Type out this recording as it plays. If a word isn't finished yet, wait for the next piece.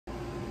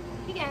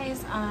Hey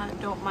guys,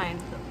 don't mind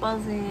the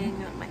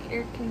buzzing, my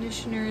air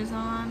conditioner is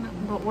on,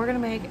 but we're gonna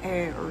make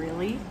a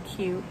really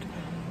cute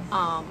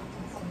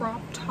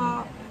crop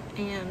top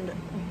and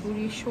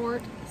booty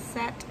short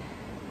set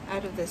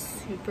out of this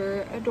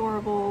super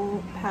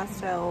adorable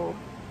pastel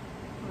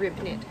rib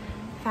knit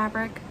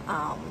fabric.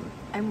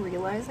 I'm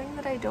realizing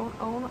that I don't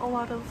own a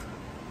lot of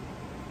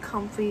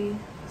comfy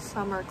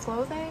summer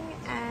clothing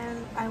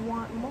and I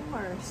want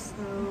more,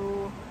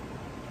 so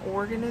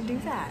we're gonna do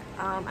that.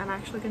 I'm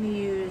actually gonna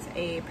use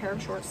a pair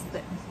of shorts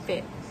that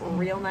fit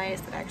real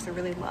nice, that I actually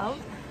really love,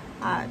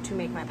 to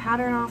make my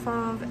pattern off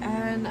of,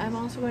 and I'm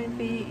also going to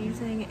be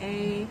using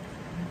a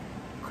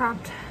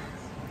cropped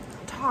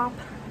top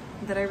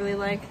that I really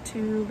like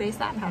to base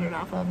that pattern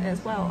off of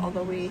as well,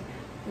 although we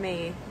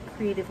may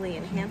creatively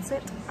enhance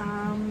it.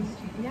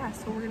 Yeah,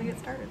 so we're gonna get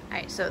started.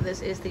 Alright, so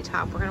this is the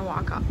top we're gonna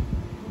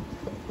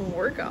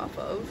work off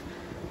of.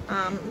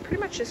 I'm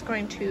pretty much just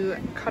going to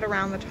cut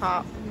around the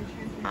top,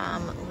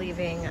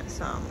 leaving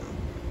some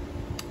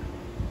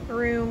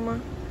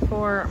room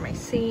for my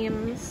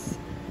seams,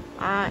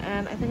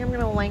 and I think I'm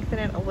going to lengthen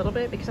it a little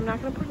bit because I'm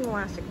not going to put an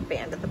elastic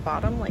band at the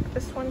bottom like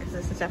this one, because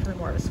this is definitely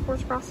more of a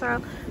sports bra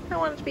style. I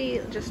want it to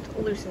be just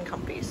loose and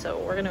comfy, so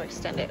we're going to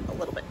extend it a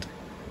little bit.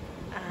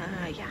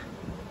 Yeah,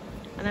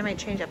 and I might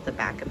change up the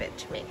back of it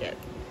to make it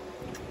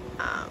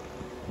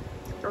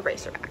a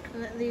racer back.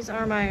 And these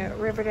are my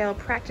Riverdale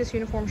practice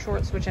uniform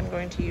shorts, which I'm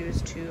going to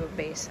use to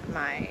base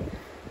my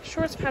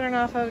shorts pattern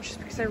off of, just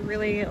because I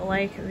really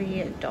like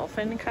the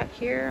dolphin cut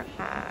here.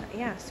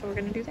 Yeah, so we're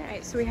gonna do that.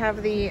 Right, so we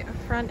have the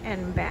front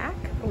and back.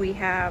 We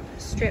have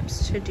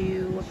strips to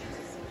do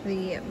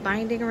the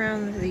binding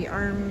around the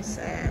arms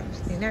and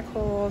the neck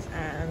holes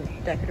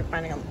and decorative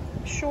binding on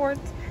the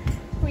shorts.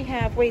 We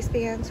have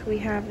waistbands, we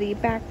have the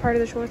back part of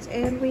the shorts,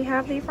 and we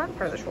have the front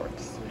part of the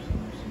shorts.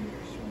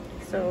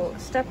 So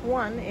step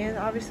one is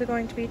obviously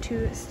going to be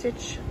to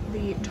stitch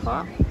the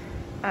top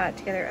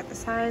together at the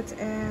sides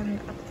and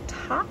up at the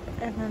top,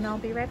 and then I'll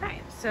be right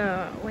back.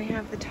 So we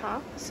have the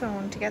top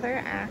sewn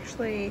together.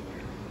 Actually,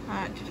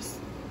 just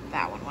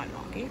that one went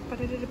wonky,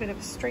 but I did a bit of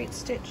a straight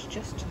stitch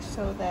just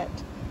so that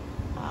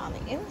on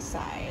the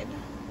inside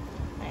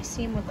my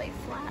seam would lay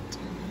flat.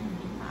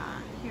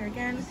 Here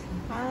again,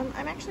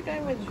 I'm actually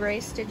going with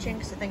gray stitching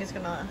because I think it's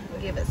gonna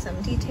give it some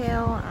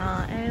detail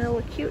and it'll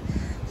look cute.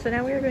 So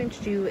now we are going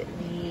to do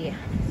the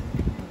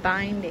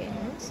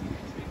bindings,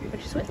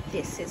 which is what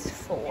this is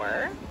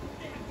for.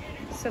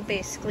 So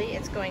basically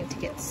it's going to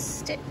get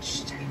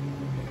stitched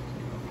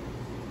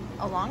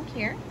along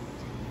here,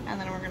 and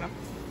then we're going to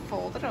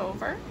fold it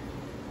over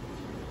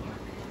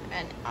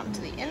and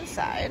onto the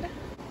inside.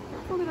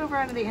 Fold it over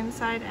onto the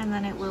inside, and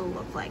then it will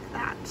look like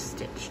that,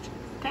 stitched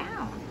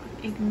down.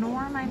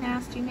 Ignore my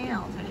nasty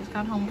nails, I just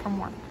got home from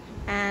work.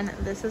 And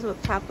this is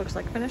what the top looks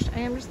like finished. I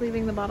am just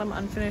leaving the bottom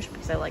unfinished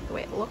because I like the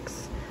way it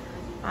looks.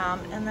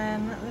 And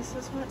then this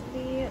is what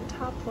the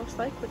top looks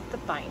like with the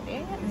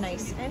binding,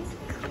 nice and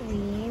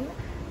clean.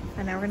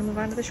 And now we're gonna move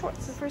on to the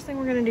shorts. The first thing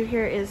we're gonna do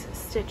here is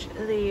stitch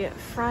the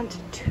front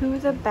to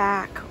the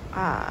back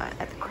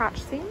at the crotch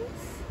seams.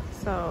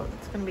 So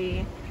it's gonna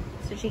be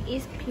stitching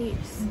each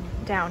piece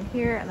down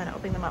here and then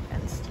opening them up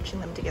and stitching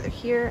them together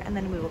here, and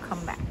then we will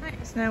come back. All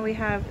right, so now we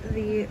have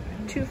the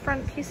two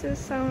front pieces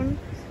sewn,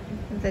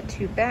 the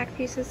two back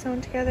pieces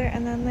sewn together,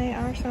 and then they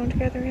are sewn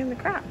together in the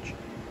crotch.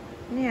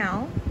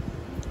 Now,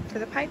 for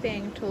the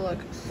piping to look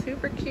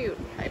super cute,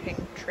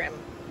 piping trim,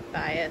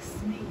 bias,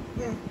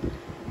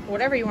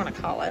 whatever you want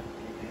to call it,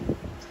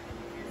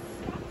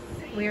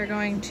 we are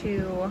going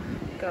to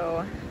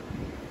go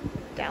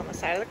down the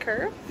side of the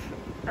curve,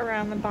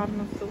 around the bottom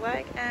of the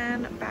leg,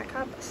 and back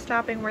up,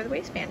 stopping where the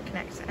waistband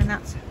connects. And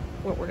that's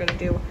what we're going to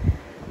do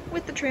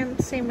with the trim,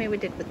 same way we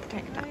did with the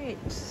tank top.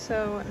 Alright,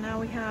 so now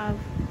we have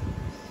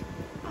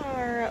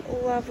our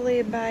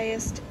lovely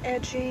biased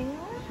edging.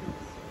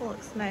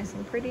 Looks nice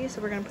and pretty,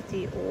 so we're going to put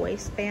the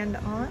waistband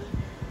on,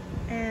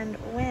 and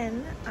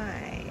when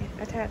I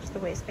attach the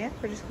waistband,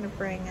 we're just going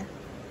to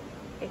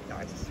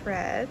ignore the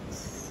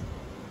threads,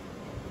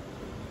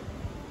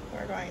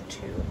 we're going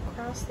to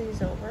cross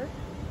these over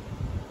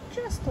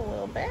just a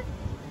little bit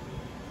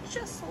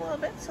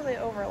so they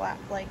overlap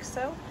like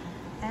so.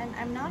 And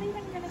I'm not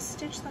even going to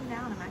stitch them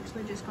down, I'm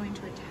actually just going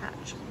to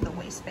attach the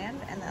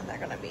waistband, and then they're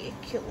going to be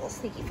cute little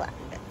sneaky flat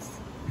bits.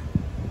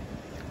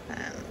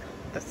 And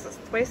this is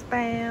the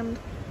waistband.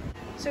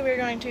 So we're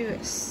going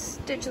to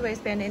stitch the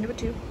waistband into a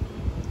tube,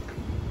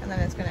 and then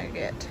it's going to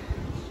get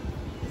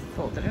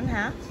folded in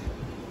half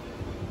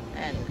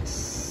and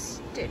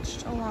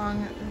stitched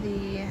along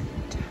the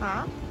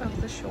top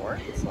of the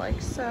shorts like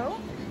so,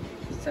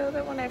 so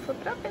that when I flip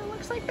it up it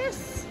looks like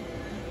this.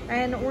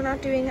 And we're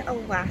not doing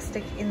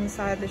elastic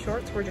inside the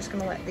shorts, we're just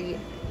going to let the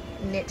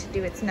knit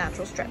do its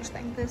natural stretch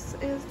thing. This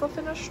is the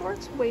finished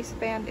shorts.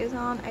 Waistband is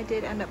on. I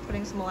did end up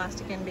putting some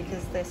elastic in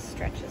because this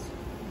stretches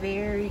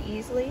very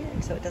easily,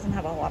 so it doesn't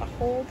have a lot of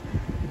hold.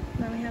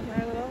 Then we have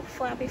our little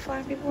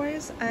flappy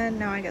boys, and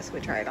now I guess we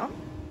try it on.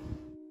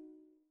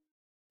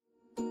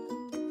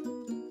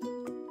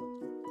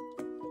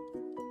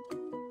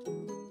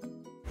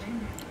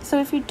 So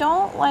if you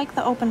don't like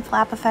the open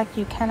flap effect,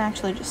 you can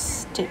actually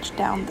just stitch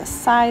down the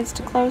sides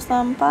to close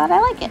them, but I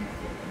like it.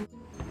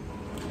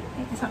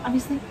 Okay, so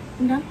obviously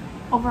I'm done.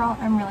 Overall,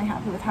 I'm really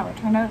happy with how it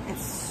turned out.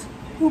 It's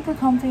super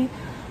comfy.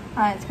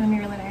 It's gonna be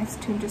really nice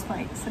to just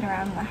like sit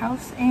around in the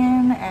house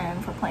in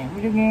and for playing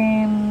video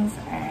games,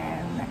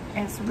 and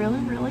it's really,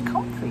 really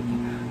comfy.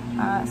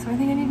 So I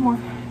think I need more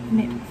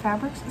knit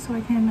fabrics so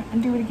I can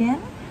do it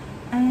again.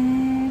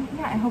 And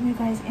yeah, I hope you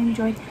guys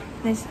enjoyed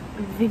this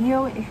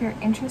video. If you're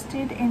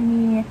interested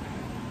in me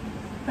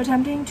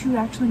attempting to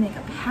actually make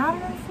a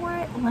pattern for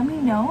it, let me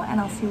know and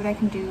I'll see what I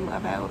can do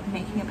about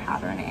making a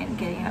pattern and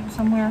getting it up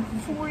somewhere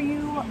for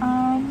you.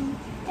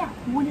 Yeah,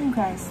 what do you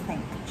guys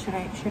think?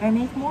 Should I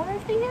make more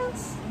of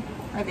these?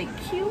 Are they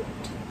cute?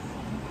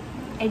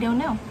 I don't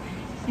know.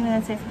 Anyway,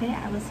 that's it for today.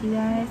 I will see you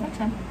guys next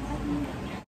time. Bye.